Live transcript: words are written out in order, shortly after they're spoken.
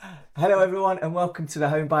Hello everyone and welcome to the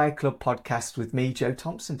HomeBuyer Club Podcast with me, Joe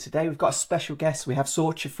Thompson. Today we've got a special guest. We have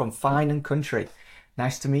Sorcha from Fine and Country.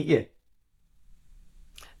 Nice to meet you.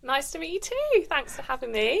 Nice to meet you too. Thanks for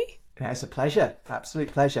having me. Yeah, it's a pleasure.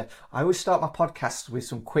 Absolute pleasure. I always start my podcast with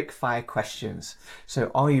some quick fire questions. So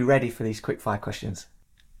are you ready for these quick fire questions?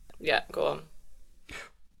 Yeah, go on.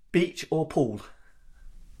 Beach or pool?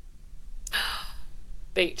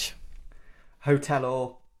 Beach.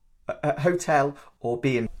 Hotel or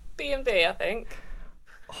B&B? B&B, I think.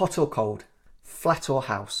 Hot or cold? Flat or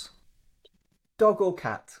house? Dog or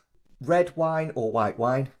cat? Red wine or white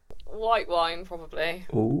wine? White wine, probably.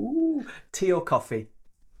 Ooh. Tea or coffee?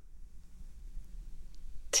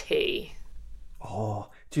 Tea. Oh,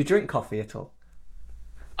 do you drink coffee at all?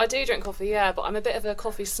 I do drink coffee, yeah, but I'm a bit of a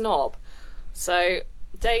coffee snob. So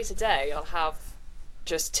day to day, I'll have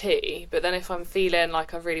just tea, but then if I'm feeling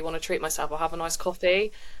like I really want to treat myself, I'll have a nice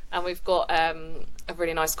coffee. And we've got a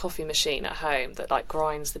really nice coffee machine at home that like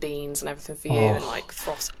grinds the beans and everything for you and like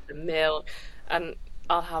froths the milk. And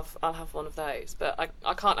I'll have one of those, but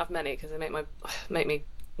I can't have many because they make me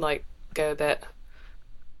like go a bit,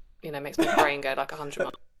 makes my brain go like 100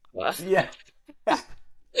 miles worth. Yeah.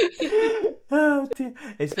 Oh dear.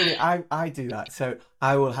 It's funny, I do that. So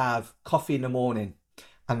I will have coffee in the morning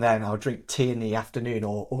and then I'll drink tea in the afternoon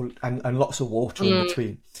and lots of water in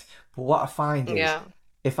between. But what I find is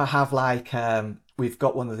if I have like we've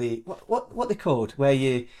got one of the what they called where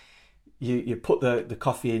you put the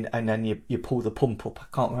coffee in and then you pull the pump up. I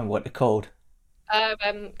can't remember what they're called.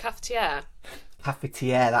 Cafetiere.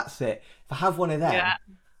 Cafetiere, that's it. If I have one of them,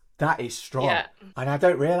 that is strong. Yeah. And I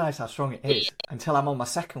don't realise how strong it is until I'm on my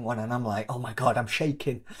second one and I'm like, oh my God, I'm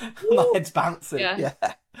shaking. My head's bouncing. Yeah.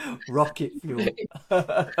 Rocket fuel.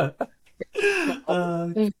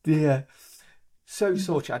 Oh dear. So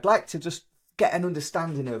Sorcha, I'd like to just get an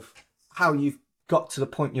understanding of how you've got to the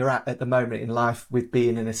point you're at the moment in life with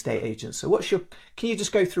being an estate agent. So can you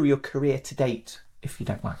just go through your career to date, if you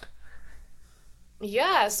don't mind?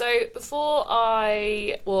 Yeah, so before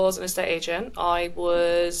I was an estate agent, I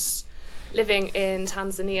was living in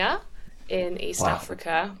Tanzania in East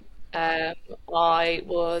Africa. I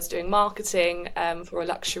was doing marketing for a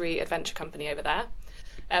luxury adventure company over there.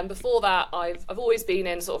 And before that, I've always been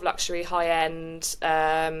in sort of luxury high-end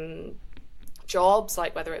jobs,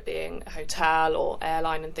 like whether it being a hotel or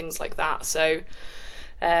airline and things like that. So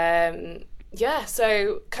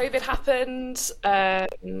so COVID happened.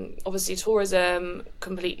 Obviously tourism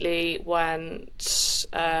completely went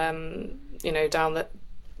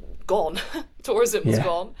gone. Tourism was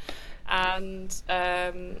gone. And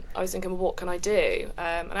I was thinking, well, what can I do?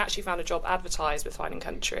 And I actually found a job advertised with Fine and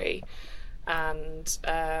Country and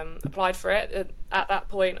applied for it. At that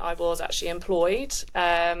point I was actually employed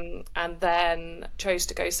and then chose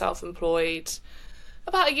to go self-employed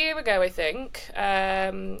about a year ago, I think.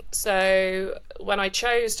 So when I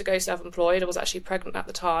chose to go self-employed, I was actually pregnant at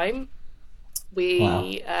the time.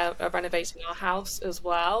 We are renovating our house as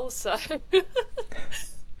well, so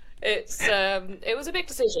it was a big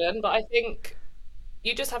decision, but I think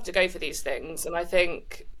you just have to go for these things. And I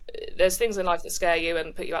think there's things in life that scare you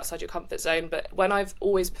and put you outside your comfort zone, but when I've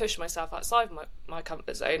always pushed myself outside my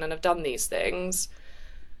comfort zone and have done these things,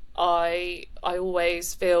 I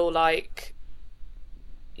always feel like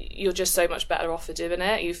you're just so much better off for doing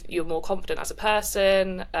it. You're more confident as a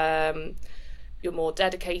person, you're more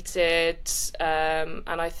dedicated, and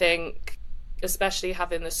I think especially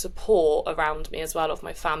having the support around me as well of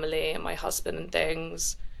my family and my husband and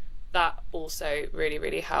things, that also really,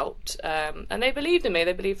 really helped. And they believed in me.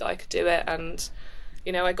 They believed that I could do it. And,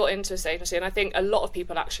 I got into estate agency, and I think a lot of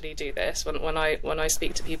people actually do this when I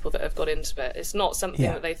speak to people that have got into it. It's not something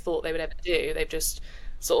that they thought they would ever do. They've just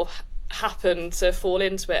sort of happened to fall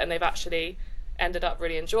into it, and they've actually ended up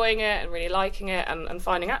really enjoying it and really liking it and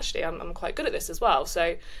finding actually I'm quite good at this as well.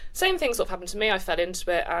 So same thing sort of happened to me. I fell into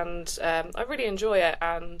it and I really enjoy it,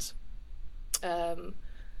 and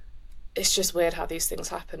it's just weird how these things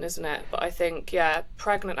happen, isn't it? But I think,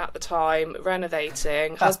 pregnant at the time,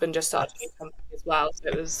 renovating, husband just started a company as well, so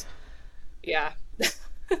it was,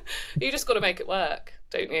 you just got to make it work,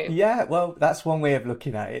 don't you? Yeah, well, that's one way of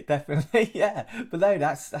looking at it, definitely. Yeah, but no,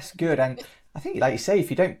 that's good. And I think, like you say, if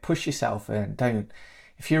you don't push yourself and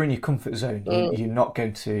if you're in your comfort zone, you're not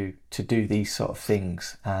going to do these sort of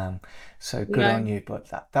things. So good on you. But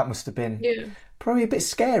that must have been probably a bit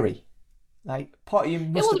scary. Like, part of you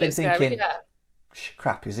must have been thinking,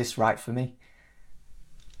 crap, is this right for me?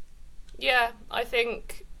 Yeah, I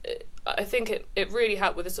think it really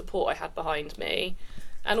helped with the support I had behind me.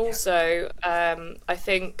 And also, I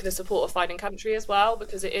think the support of Fine & Country as well,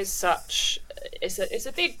 because it is it's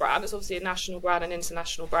a big brand. It's obviously a national brand, an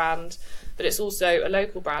international brand, but it's also a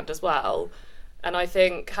local brand as well. And I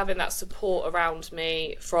think having that support around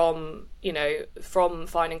me from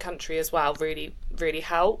Fine & Country as well really, really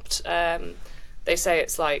helped. They say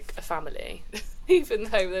it's like a family, even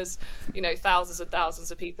though there's, thousands and thousands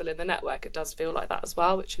of people in the network. It does feel like that as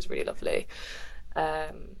well, which is really lovely.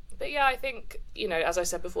 But yeah, I think, as I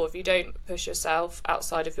said before, if you don't push yourself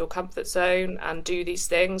outside of your comfort zone and do these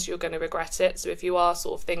things, you're going to regret it. So if you are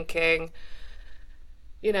sort of thinking,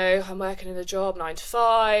 I'm working in a job 9 to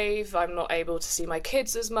 5, I'm not able to see my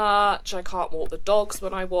kids as much, I can't walk the dogs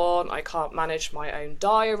when I want, I can't manage my own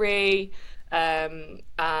diary, and,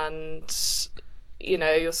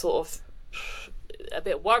 you're sort of a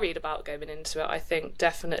bit worried about going into it, I think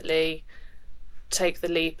definitely take the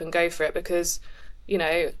leap and go for it, because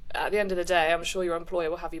at the end of the day, I'm sure your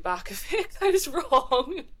employer will have you back if it goes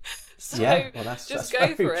wrong. So just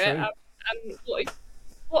go for it. And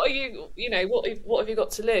what are you, what have you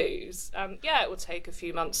got to lose? It will take a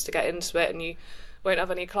few months to get into it, and you won't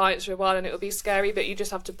have any clients for a while, and it will be scary. But you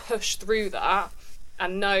just have to push through that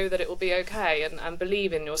and know that it will be okay, and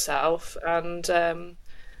believe in yourself, and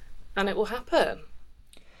it will happen.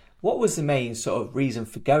 What was the main sort of reason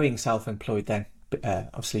for going self-employed then?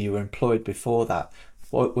 Obviously you were employed before that.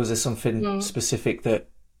 Was there something specific that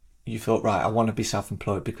you thought, right, I want to be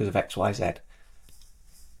self-employed because of X, Y, Z?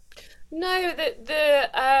 No,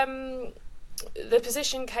 the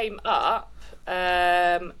position came up,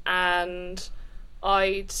 and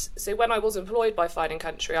so when I was employed by Fine &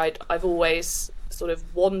 Country, I've always sort of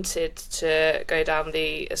wanted to go down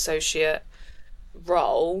the associate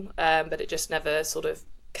role, but it just never sort of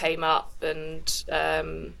came up, and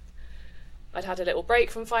I'd had a little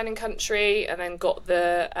break from Fine & Country, and then got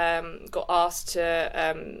asked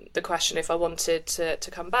to the question if I wanted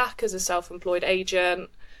to come back as a self-employed agent,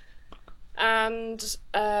 and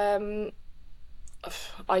I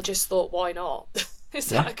just thought, why not? Is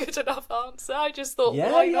that a good enough answer? I just thought,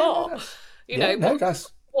 why not?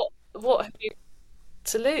 What have you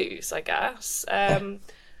to lose, I guess. And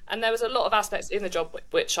there was a lot of aspects in the job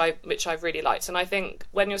which I really liked, and I think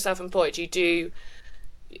when you're self-employed,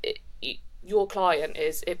 your client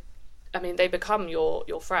they become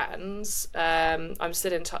your friends. I'm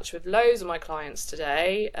still in touch with loads of my clients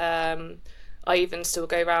today. I even still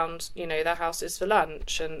go around, their houses for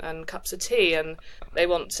lunch and cups of tea, and they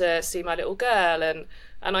want to see my little girl, and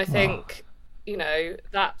I think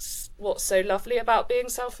that's what's so lovely about being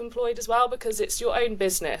self-employed as well, because it's your own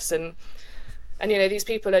business, and these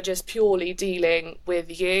people are just purely dealing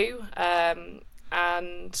with you, and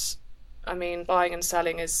I mean, buying and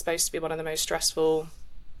selling is supposed to be one of the most stressful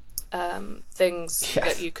things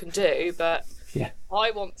that you can do, but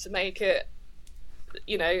I want to make it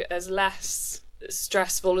as less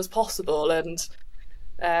stressful as possible, and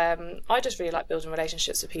I just really like building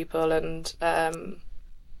relationships with people, and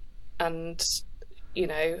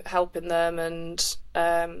helping them, and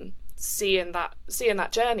seeing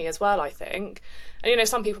that journey as well, I think. And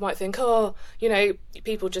some people might think,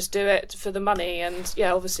 people just do it for the money, and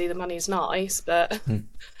obviously the money's nice, but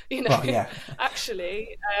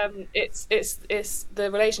actually it's the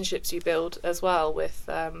relationships you build as well with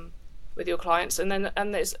your clients, and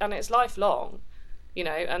it's lifelong,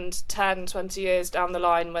 and 10-20 years down the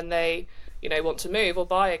line, when they want to move or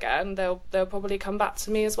buy again, they'll probably come back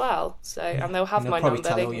to me as well, so and they'll have my number,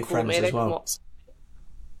 they can call me, they can WhatsApp.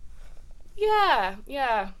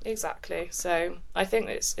 Yeah, exactly. So I think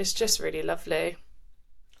it's just really lovely.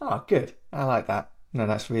 Oh, good. I like that. No,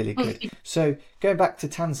 that's really good. So going back to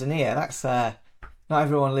Tanzania, that's not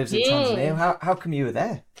everyone lives in Tanzania. How come you were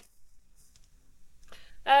there?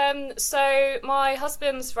 So my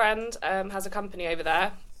husband's friend has a company over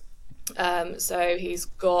there. So he's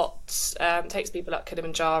got takes people up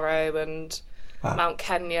Kilimanjaro and Mount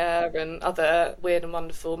Kenya and other weird and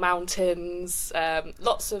wonderful mountains,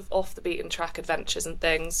 lots of off the beaten track adventures and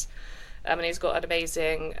things, and he's got an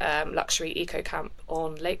amazing luxury eco camp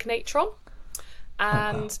on Lake Natron,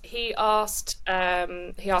 and he asked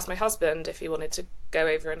my husband if he wanted to go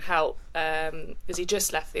over and help, because he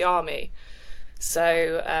just left the army,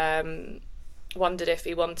 so wondered if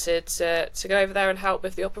he wanted to go over there and help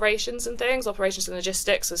with the operations and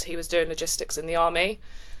logistics, as he was doing logistics in the army.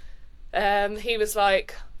 He was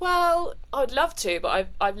like, well, I'd love to, but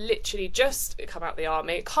I've literally just come out of the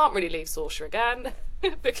army, can't really leave Sorcha again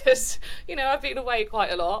because I've been away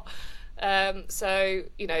quite a lot, so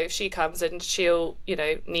if she comes, and she'll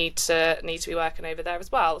need to be working over there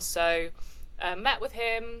as well. So met with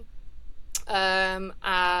him,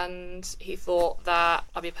 And he thought that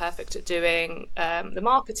I'd be perfect at doing the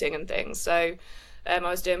marketing and things. So I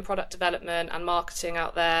was doing product development and marketing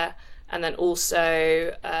out there, and then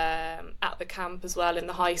also at the camp as well in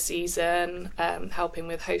the high season, helping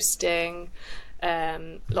with hosting.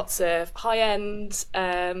 Lots of high-end,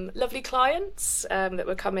 lovely clients that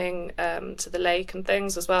were coming to the lake and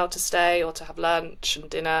things as well to stay or to have lunch and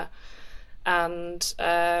dinner. And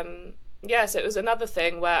so it was another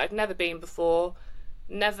thing where I'd never been before,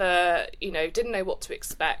 never, didn't know what to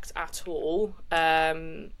expect at all.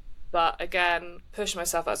 But again, pushed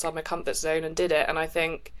myself outside my comfort zone and did it. And I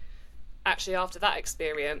think actually after that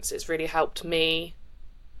experience, it's really helped me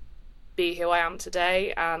be who I am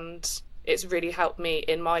today. And it's really helped me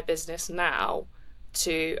in my business now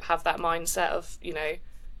to have that mindset of,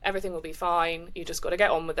 everything will be fine. You just got to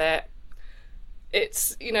get on with it.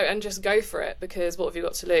 It's, and just go for it, because what have you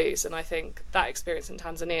got to lose? And I think that experience in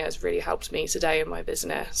Tanzania has really helped me today in my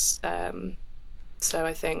business. So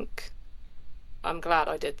I think I'm glad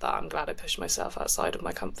I did that. I'm glad I pushed myself outside of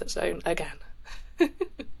my comfort zone again.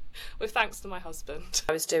 With thanks to my husband.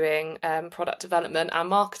 I was doing product development and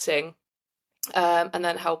marketing, and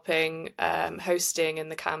then helping hosting in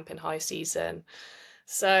the camp in high season.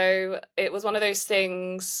 So it was one of those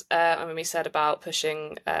things, when we said about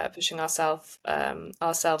pushing ourselves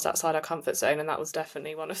outside our comfort zone, and that was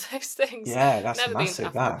definitely one of those things. Yeah, that's Never been to massive,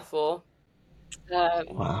 Africa that. before.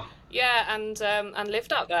 Wow. Yeah, and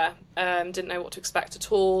lived out there. Didn't know what to expect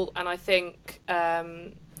at all, and I think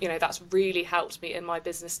that's really helped me in my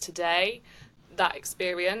business today. That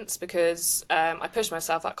experience, because I pushed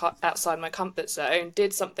myself outside my comfort zone,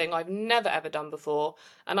 did something I've never ever done before,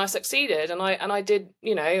 and I succeeded, and I did,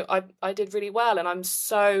 I did really well, and I'm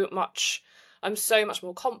so much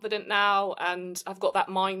more confident now, and I've got that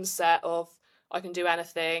mindset of I can do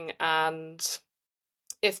anything, and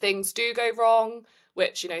if things do go wrong,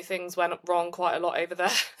 which things went wrong quite a lot over there,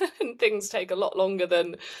 and things take a lot longer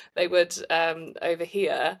than they would over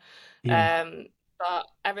here. Yeah. But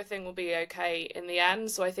everything will be okay in the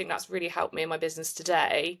end. So I think that's really helped me in my business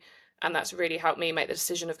today. And that's really helped me make the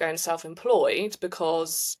decision of going self-employed,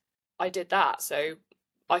 because I did that. So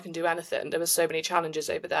I can do anything. There were so many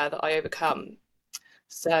challenges over there that I overcome.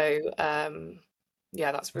 So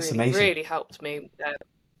that's really, amazing. really helped me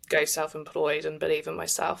go self-employed and believe in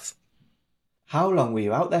myself. How long were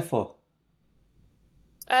you out there for?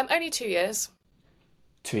 Only 2 years.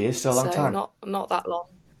 2 years, still a long time. Not that long.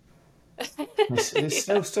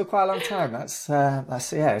 It's still quite a long time. That's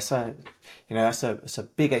it's a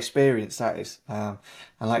big experience, that is, and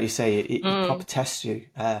like you say, it proper tests you.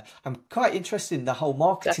 I'm quite interested in the whole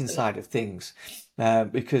marketing Definitely. side of things,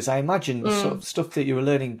 because I imagine the sort of stuff that you were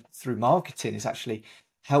learning through marketing has actually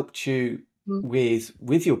helped you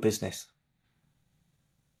with your business.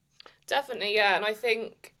 Definitely, yeah. And I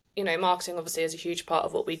think, marketing obviously is a huge part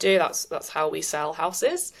of what we do. That's how we sell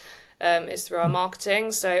houses, is through our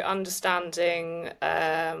marketing. So understanding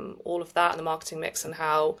all of that and the marketing mix and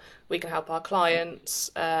how we can help our clients,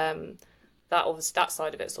 that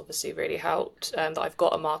side of it's obviously really helped. That I've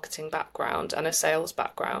got a marketing background and a sales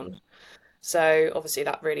background. So obviously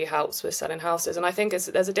that really helps with selling houses. And I think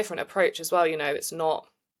there's a different approach as well. It's not,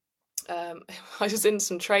 I was in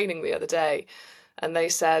some training the other day, and they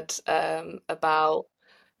said about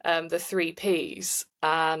the 3 Ps,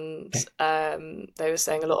 and they were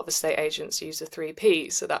saying a lot of estate agents use the 3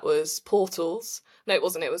 Ps. So that was portals. No, it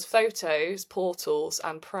wasn't. It was photos, portals,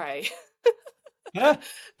 and pray. That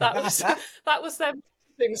was their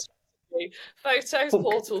things. Photos,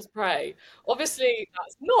 portals, pray. Obviously,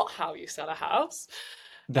 that's not how you sell a house.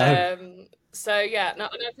 No. So yeah, and I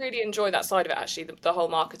really enjoy that side of it, actually, the whole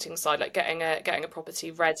marketing side, like getting a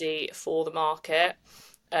property ready for the market,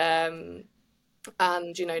 and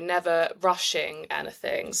never rushing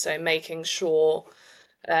anything. So making sure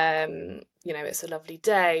it's a lovely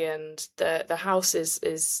day, and the house is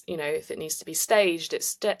if it needs to be staged,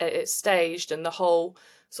 it's staged, and the whole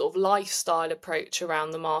sort of lifestyle approach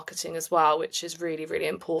around the marketing as well, which is really, really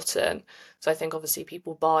important. So I think obviously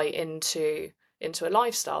people buy into a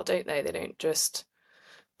lifestyle, don't they? They don't just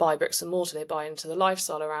buy bricks and mortar, they buy into the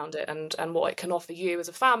lifestyle around it, and what it can offer you as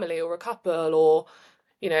a family or a couple, or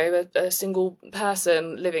a single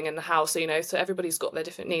person living in the house, so everybody's got their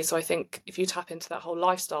different needs. So I think if you tap into that whole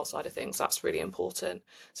lifestyle side of things, that's really important.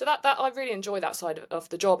 So that I really enjoy that side of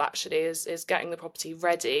the job, actually, is getting the property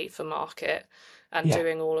ready for market and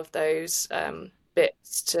doing all of those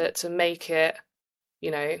bits to make it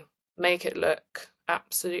look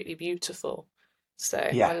absolutely beautiful. So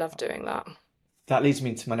I love doing that. That leads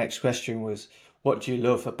me into my next question, was what do you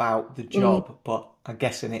love about the job? But I'm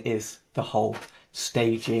guessing it is the whole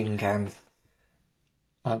staging and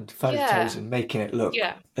and photos Yeah, and making it look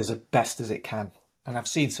yeah, as best as it can. And I've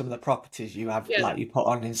seen some of the properties you have, yeah. like you put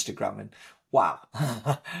on Instagram, and wow,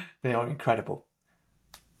 they are incredible.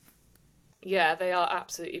 Yeah, they are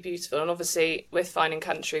absolutely beautiful. And obviously, with Fine and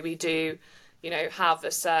Country, we do, have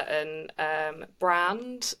a certain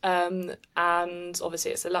brand. And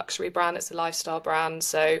obviously, it's a luxury brand, it's a lifestyle brand.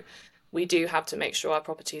 So we do have to make sure our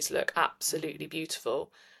properties look absolutely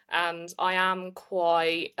beautiful. And I am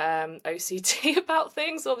quite OCD about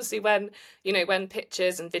things. Obviously, when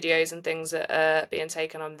pictures and videos and things are being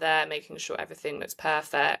taken, I'm there making sure everything looks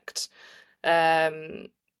perfect. Um,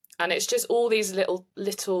 and it's just all these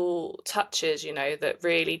little touches, that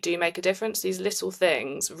really do make a difference. These little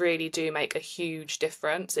things really do make a huge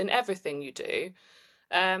difference in everything you do.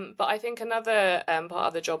 But I think another part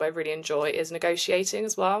of the job I really enjoy is negotiating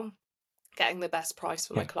as well, getting the best price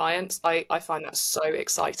for my Yeah, clients. I find that so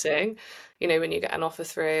exciting, when you get an offer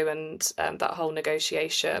through, and that whole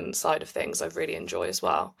negotiation side of things I really enjoy as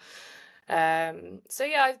well. So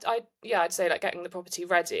yeah, I'd say like getting the property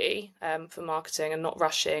ready for marketing and not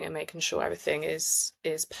rushing and making sure everything is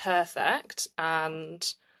perfect,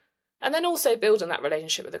 and then also building that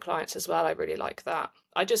relationship with the clients as well. I really like that.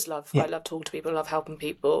 I yeah. love talking to people, I love helping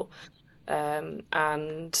people, and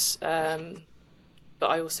but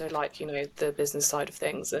I also like the business side of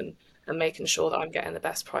things, and making sure that I'm getting the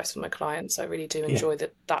best price for my clients. I really do Yeah. enjoy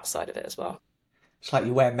that side of it as well. It's like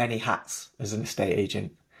you wear many hats as an estate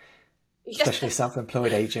agent, Yeah, especially a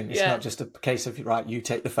self-employed agent. It's yeah. not just a case of, right, you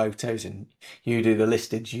take the photos and you do the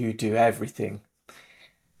listings, you do everything.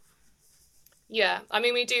 Yeah, I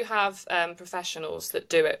mean, we do have professionals that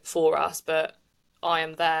do it for us, but I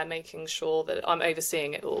am there making sure that I'm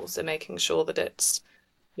overseeing it all. So making sure that it's,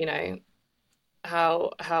 you know,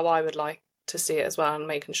 how I would like to see it as well, and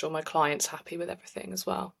making sure my client's happy with everything as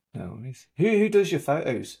well. No worries. Who does your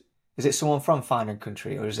photos? Is it someone from Fine and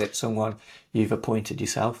Country, or is it someone you've appointed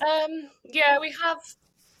yourself? Yeah, we have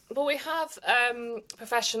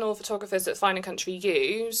professional photographers that Fine and Country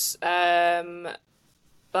use, but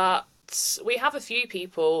we have a few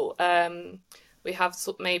people. We have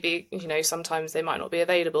maybe, sometimes they might not be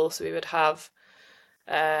available, so we would have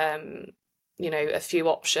um, a few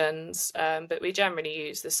options, but we generally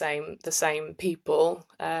use the same people,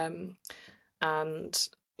 and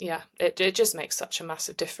yeah, it just makes such a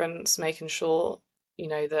massive difference making sure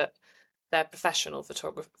that they're professional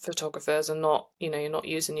photographers, and not you're not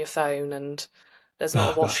using your phone, and there's not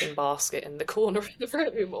a Oh gosh, washing basket in the corner of the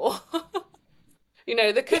room, or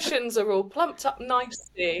the cushions are all plumped up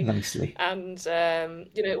nicely, nicely. and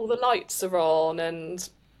all the lights are on, and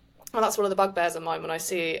well, that's one of the bugbears of mine when I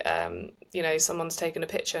see, someone's taken a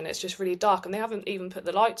picture and it's just really dark, and they haven't even put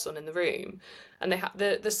the lights on in the room, and they have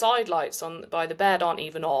the side lights on by the bed aren't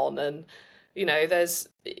even on, and there's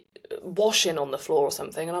washing on the floor or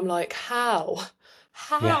something, and I'm like, how?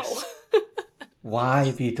 Yes. Why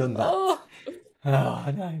have you done that? Oh, Oh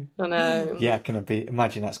no. I know. Yeah, can I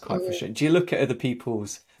imagine that's quite frustrating. Do you look at other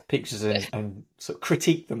people's pictures and sort of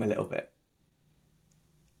critique them a little bit?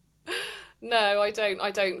 No, I don't. I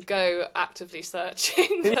don't go actively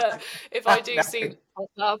searching, but if I do see them pop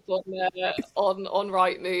up on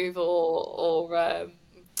Rightmove, or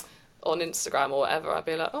on Instagram or whatever, I'd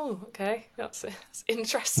be like, oh, okay, that's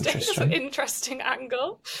interesting. That's an Interesting. interesting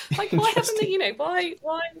angle. Like, why haven't they? Interesting.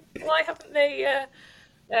 Why haven't they?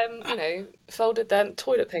 Folded their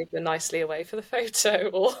toilet paper nicely away for the photo,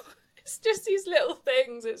 or it's just these little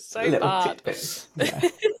things. It's so Little bad. tidbits. Yeah.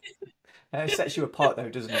 It sets you apart though,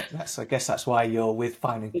 doesn't it? I guess that's why you're with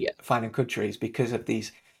Yeah, Fine and Country, is because of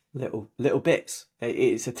these little bits.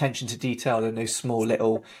 It's attention to detail and those small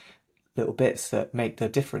little bits that make the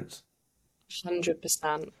difference.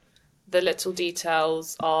 100%. The little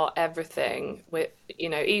details are everything. With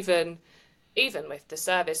even with the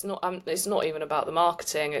service, not it's not even about the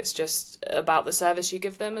marketing. It's just about the service you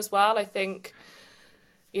give them as well. I think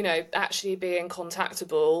actually being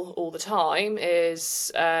contactable all the time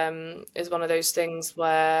is one of those things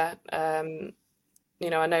where I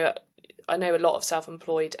know a lot of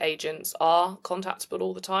self-employed agents are contactable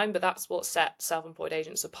all the time, but that's what sets self-employed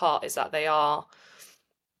agents apart, is that they are,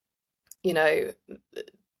 you know,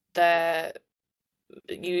 they're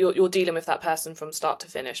you're dealing with that person from start to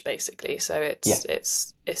finish, basically. So Yeah.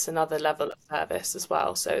 it's another level of service as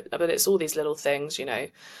well. So, but it's all these little things,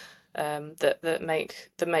 that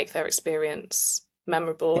make their experience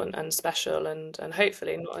memorable, and special, and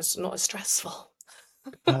hopefully not as stressful.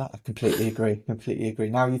 I completely agree. Completely agree.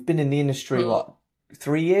 Now you've been in the industry, Mm. what,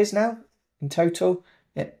 3 years now in total?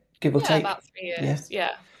 Yeah, give or Yeah, take. about three Yeah. years.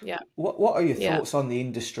 Yeah, yeah, What are your yeah. thoughts on the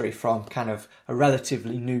industry from kind of a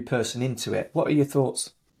relatively new person into it? What are your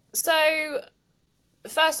thoughts? So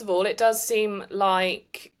first of all, it does seem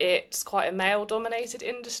like it's quite a male-dominated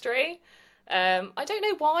industry. I don't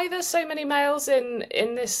know why there's so many males in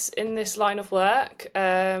this line of work,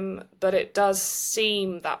 but it does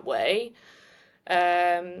seem that way.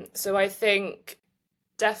 So I think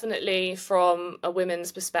definitely from a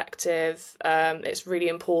women's perspective, it's really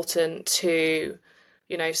important to,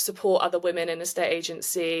 support other women in a state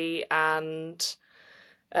agency and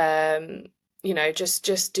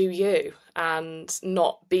just do you and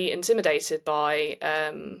not be intimidated by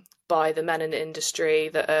the men in the industry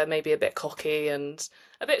that are maybe a bit cocky and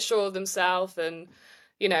a bit sure of themselves, and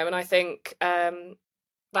I think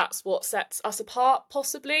that's what sets us apart,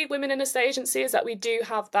 possibly women in a state agency, is that we do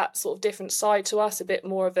have that sort of different side to us, a bit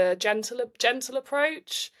more of a gentle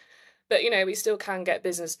approach, but we still can get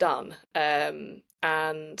business done,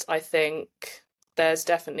 and I think there's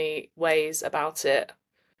definitely ways about it,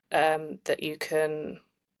 that you can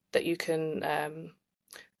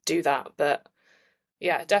do that. But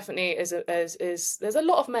yeah, definitely there's a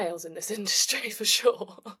lot of males in this industry for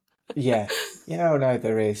sure. Yeah, yeah, oh no,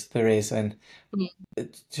 there is, and do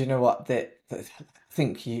you know what? I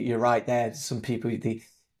think you're right there. Some people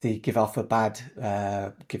they give off give a bad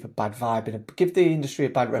vibe and give the industry a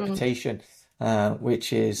bad Mm, reputation, mm,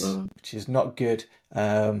 which is not good.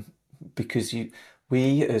 Because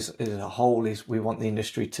we as a whole we want the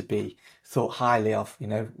industry to be thought highly of.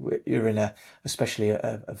 You're in especially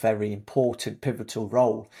a very important pivotal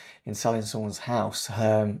role in selling someone's house,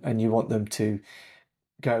 and you want them to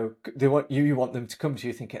you want them to come to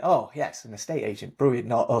you thinking, oh yes, an estate agent, brilliant,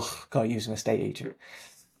 not, oh, can't use an estate agent.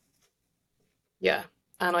 yeah,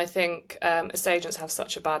 and I think estate agents have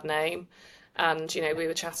such a bad name, and we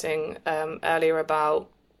were chatting earlier about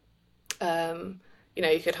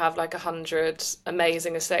you could have like 100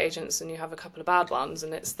 amazing estate agents and you have a couple of bad ones,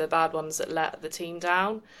 and it's the bad ones that let the team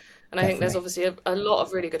down. And I think there's Definitely. obviously a lot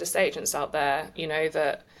of really good estate agents out there,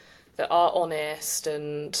 that are honest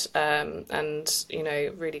and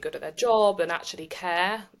really good at their job and actually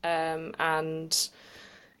care. And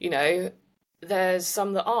you know, there's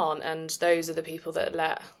some that aren't, and those are the people that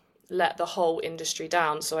let the whole industry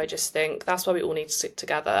down. So I just think that's why we all need to stick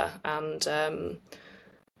together, and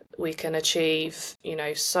we can achieve,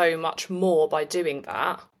 so much more by doing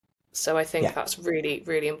that. So I think Yeah, that's really,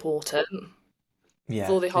 really important yeah.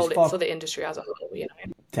 for the There's whole for far the industry as a whole.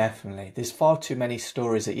 Definitely. There's far too many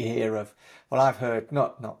stories that you hear of. Well, I've heard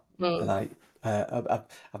not Mm, like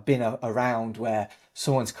I've been around where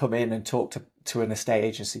someone's come in and talked to an estate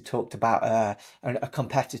agency, talked about a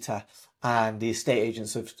competitor, and the estate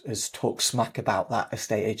agents has talked smack about that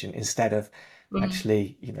estate agent instead of mm.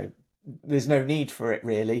 actually, there's no need for it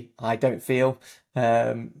really. I don't feel,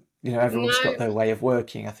 everyone's got No, their way of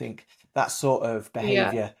working. I think that sort of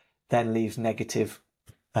yeah, behaviour then leaves negative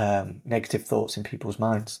thoughts in people's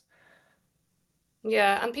minds.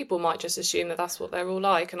 yeah, and people might just assume that that's what they're all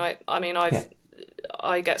like. And I mean, Yeah,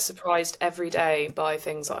 I get surprised every day by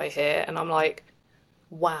things that I hear, and I'm like,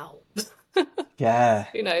 wow. yeah,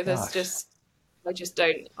 There's gosh, just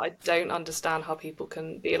I don't understand how people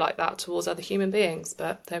can be like that towards other human beings,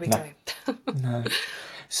 but there we no, go. no.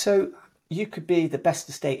 So you could be the best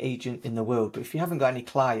estate agent in the world, but if you haven't got any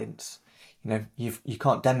clients, you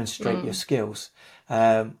can't demonstrate your Mm. skills.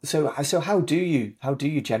 So how do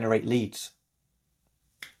you generate leads?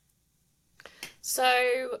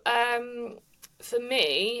 So, for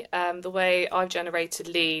me, the way I've generated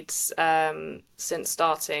leads since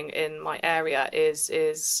starting in my area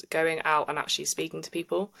is going out and actually speaking to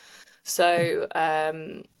people. So,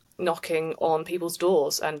 knocking on people's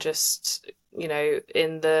doors and just,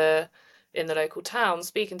 in the local town,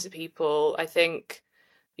 speaking to people. I think,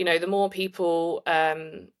 the more people,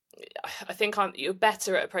 I think you're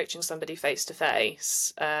better at approaching somebody face to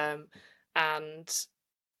face, and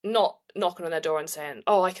not knocking on their door and saying,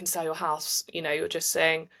 "Oh, I can sell your house." You're just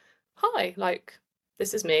saying, "Hi, like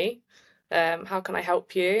this is me. How can I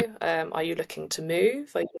help you? Are you looking to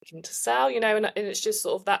move? Are you looking to sell?" And it's just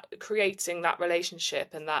sort of that creating that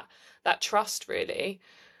relationship and that trust really.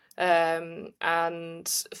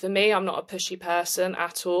 And for me, I'm not a pushy person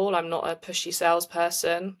at all. I'm not a pushy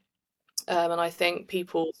salesperson. And I think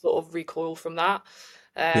people sort of recoil from that.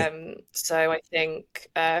 Yeah, So I think,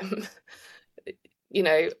 you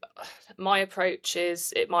know, my approach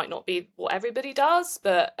is it might not be what everybody does,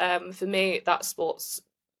 but for me,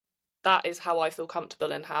 that is how I feel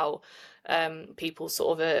comfortable, and how people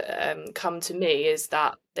sort of come to me is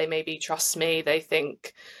that they maybe trust me. They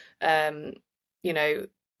think, um, you know.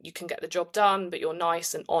 you can get the job done, but you're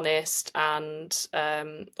nice and honest, and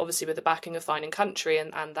obviously with the backing of Fine and Country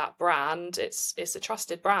and that brand, it's a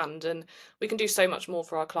trusted brand, and we can do so much more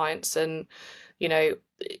for our clients, and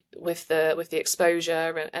with the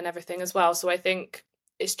exposure and everything as well. So I think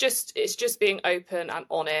it's just being open and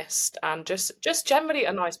honest, and just generally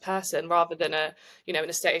a nice person, rather than an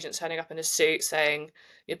estate agent turning up in a suit saying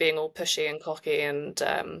you're being all pushy and cocky, and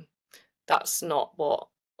that's not what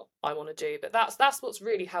I want to do. But that's what's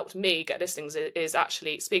really helped me get listings, is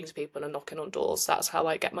actually speaking to people and knocking on doors. That's how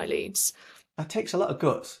I get my leads. That takes a lot of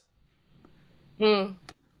guts. Yeah.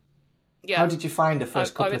 How did you find the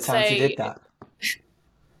first couple of times you did that?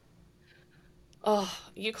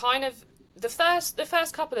 You kind of, the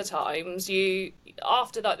first couple of times, you,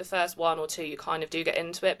 after like the first one or two, you kind of do get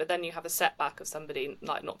into it, but then you have a setback of somebody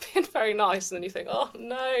like not being very nice, and then you think, oh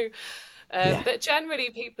no. But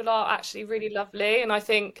generally people are actually really lovely, and I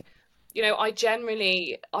think, I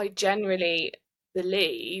generally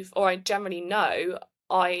believe, or I generally know,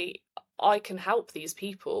 I can help these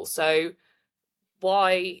people. So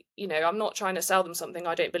why, I'm not trying to sell them something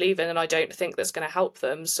I don't believe in and I don't think that's going to help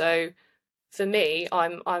them. So for me,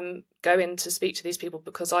 I'm going to speak to these people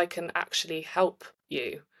because I can actually help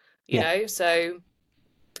you, you know. So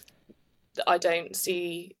I don't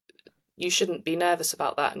see, you shouldn't be nervous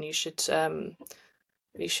about that, and you should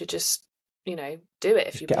just do it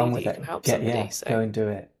if you believe that you can help somebody. So go and do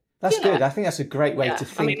it. That's good. I think that's a great way to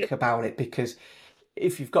think about it, because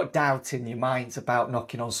if you've got doubt in your minds about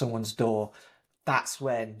knocking on someone's door, that's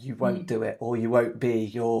when you won't do it, or you won't be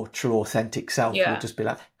your true authentic self. You'll just be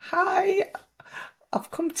like, hi, I've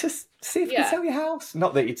come to see if you can sell your house.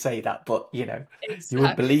 Not that you'd say that, but exactly. You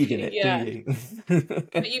wouldn't believe in it, do you?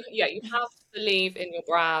 But you have to believe in your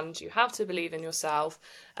brand, you have to believe in yourself,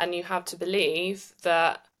 and you have to believe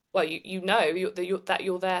that, well, that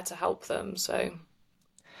you're there to help them. So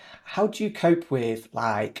how do you cope with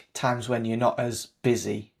like times when you're not as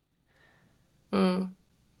busy?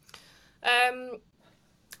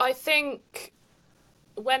 I think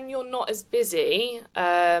when you're not as busy,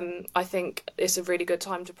 I think it's a really good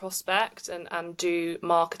time to prospect and do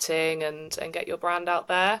marketing and get your brand out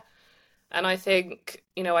there. And I think,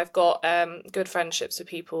 I've got good friendships with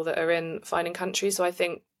people that are in Fine and Country. So I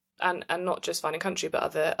think, and not just Fine and Country, but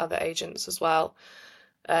other agents as well.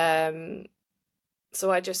 So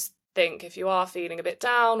I just think if you are feeling a bit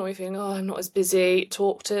down, or you're feeling, I'm not as busy,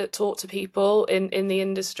 talk to people in the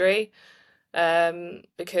industry.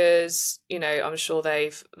 Because I'm sure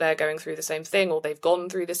they're going through the same thing, or they've gone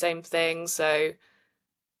through the same thing. So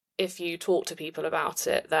if you talk to people about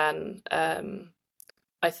it, then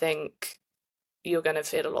I think you're going to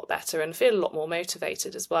feel a lot better and feel a lot more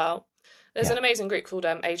motivated as well. There's an amazing group called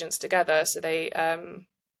Agents Together, so they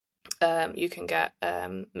you can get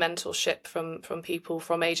mentorship from people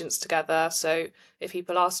from Agents Together. So if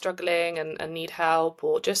people are struggling and need help,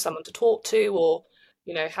 or just someone to talk to, or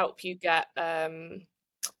help you get back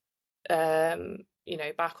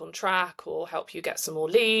on track, or help you get some more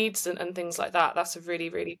leads and things like that, that's a really,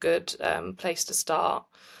 really good place to start.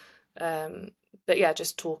 But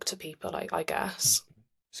just talk to people, I guess.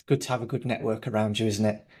 It's good to have a good network around you, isn't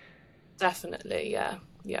it? Definitely, yeah.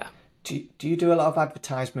 Do you do a lot of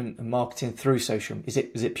advertisement and marketing through social? Is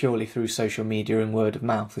it purely through social media and word of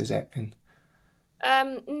mouth? Is it?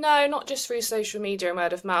 No, not just through social media and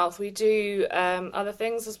word of mouth. We do other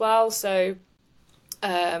things as well. So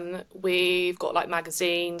we've got like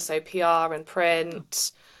magazines, so PR and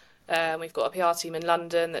print. We've got a PR team in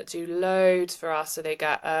London that do loads for us. So they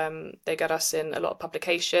get us in a lot of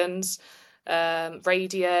publications,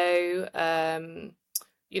 radio.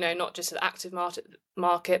 Not just the active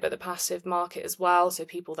market, but the passive market as well. So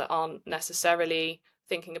people that aren't necessarily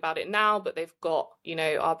thinking about it now, but they've got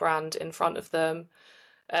our brand in front of them,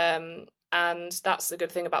 and that's the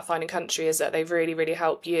good thing about Fine and Country, is that they really, really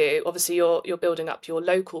help you. Obviously you're building up your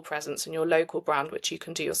local presence and your local brand, which you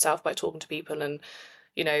can do yourself by talking to people and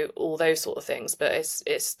all those sort of things, but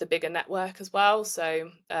it's the bigger network as well.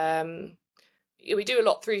 So we do a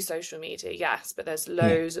lot through social media, yes, but there's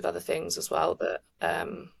loads of other things as well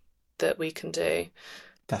that we can do.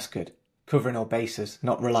 That's good, covering all bases,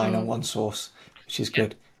 not relying on one source, which is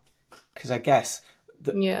good, because I guess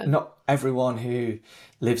not everyone who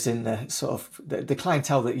lives in the sort of the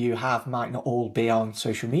clientele that you have might not all be on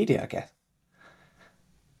social media, I guess.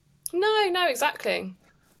 No, exactly.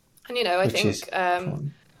 And I think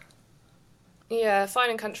Fine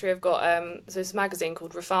and Country have got this magazine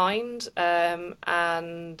called Refined,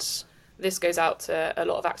 and this goes out to a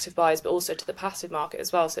lot of active buyers, but also to the passive market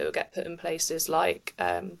as well. So it will get put in places like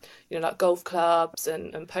like golf clubs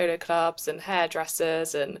and polo clubs and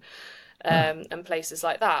hairdressers and and places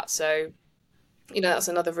like that. So, that's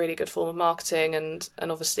another really good form of marketing, and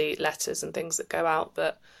obviously letters and things that go out.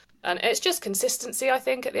 And it's just consistency, I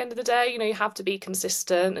think, at the end of the day. You have to be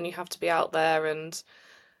consistent and you have to be out there, and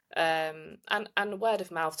word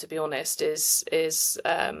of mouth, to be honest, is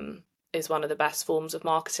one of the best forms of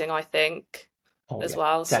marketing, I think, as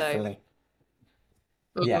well. Definitely.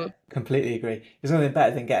 So, yeah, completely agree. There's nothing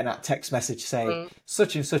better than getting that text message saying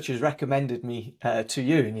such and such has recommended me to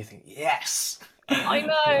you, and you think, yes, I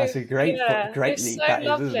know. That's a great it's lead. so That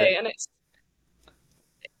lovely, is, isn't it?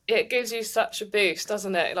 and it gives you such a boost,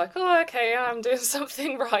 doesn't it? Like, oh, okay, I'm doing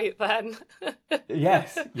something right then.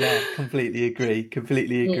 Yes, yeah, completely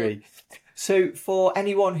agree. So for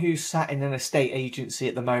anyone who's sat in an estate agency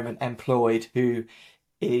at the moment, employed, who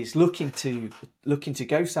is looking to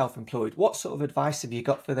go self-employed, what sort of advice have you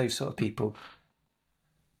got for those sort of people?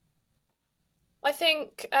 I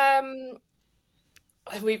think I've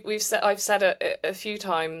said it a few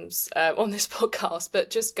times on this podcast, but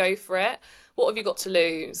just go for it. What have you got to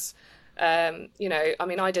lose? I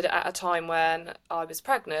mean, I did it at a time when I was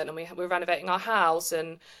pregnant and we were renovating our house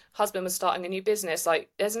and husband was starting a new business. Like,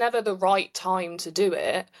 there's never the right time to do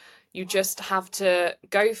it. You just have to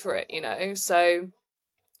go for it. So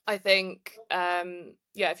I think,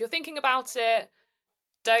 if you're thinking about it,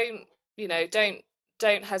 don't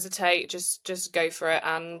hesitate. Just go for it.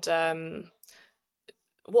 And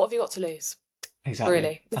what have you got to lose? Exactly.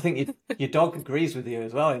 Really. I think your dog agrees with you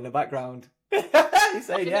as well in the background. He's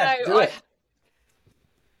saying, do it.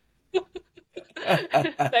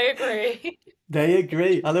 They agree. They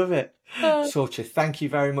agree. I love it. Sorcha, thank you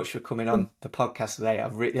very much for coming on the podcast today.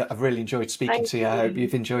 I've really enjoyed speaking to you. I hope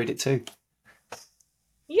you've enjoyed it too.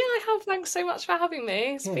 Yeah, I have. Thanks so much for having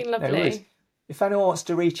me. It's been lovely. No, if anyone wants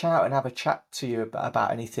to reach out and have a chat to you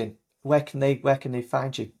about anything, where can they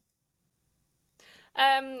find you?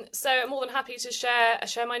 So I'm more than happy to share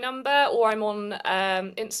my number, or I'm on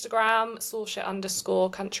Instagram,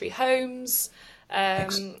 Sorcha_country homes,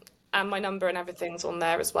 and my number and everything's on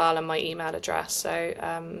there as well, and my email address. So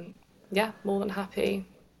more than happy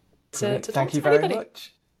to talk to anybody. Thank you very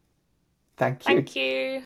much. Thank you. Thank you.